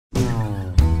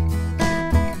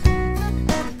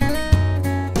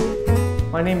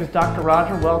My name is Dr.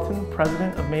 Roger Welton,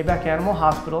 President of Maybeck Animal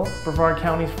Hospital. Brevard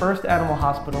County's first animal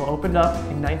hospital opened up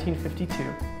in 1952.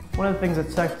 One of the things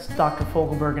that sets Dr.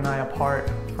 Fogelberg and I apart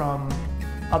from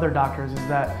other doctors is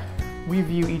that we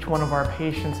view each one of our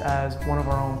patients as one of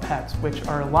our own pets, which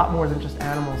are a lot more than just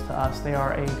animals to us. They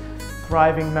are a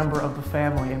thriving member of the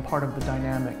family and part of the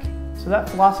dynamic. So that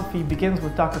philosophy begins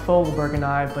with Dr. Fogelberg and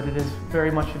I, but it is very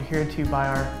much adhered to by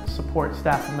our support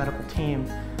staff and medical team.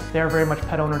 They are very much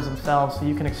pet owners themselves, so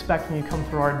you can expect when you come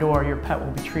through our door, your pet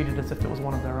will be treated as if it was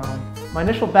one of their own. My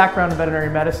initial background in veterinary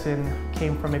medicine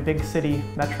came from a big city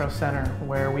metro center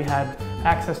where we had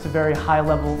access to very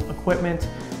high-level equipment.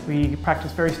 We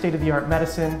practiced very state-of-the-art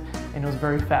medicine, and it was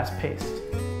very fast-paced.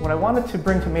 What I wanted to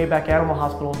bring to Maybeck Animal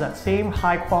Hospital is that same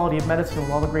high quality of medicine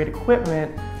with all the great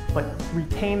equipment, but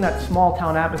retain that small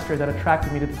town atmosphere that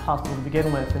attracted me to this hospital to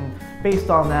begin with, and based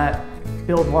on that,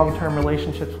 build long-term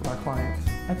relationships with our clients.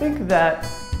 I think that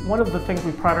one of the things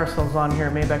we pride ourselves on here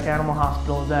at Maybeck Animal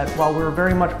Hospital is that while we're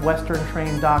very much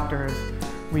Western-trained doctors,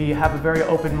 we have a very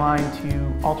open mind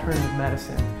to alternative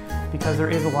medicine, because there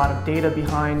is a lot of data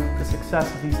behind the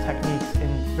success of these techniques in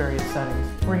various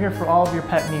settings. We're here for all of your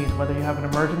pet needs, whether you have an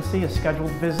emergency, a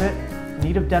scheduled visit,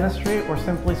 need of dentistry, or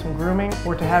simply some grooming,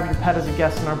 or to have your pet as a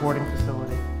guest in our boarding facility.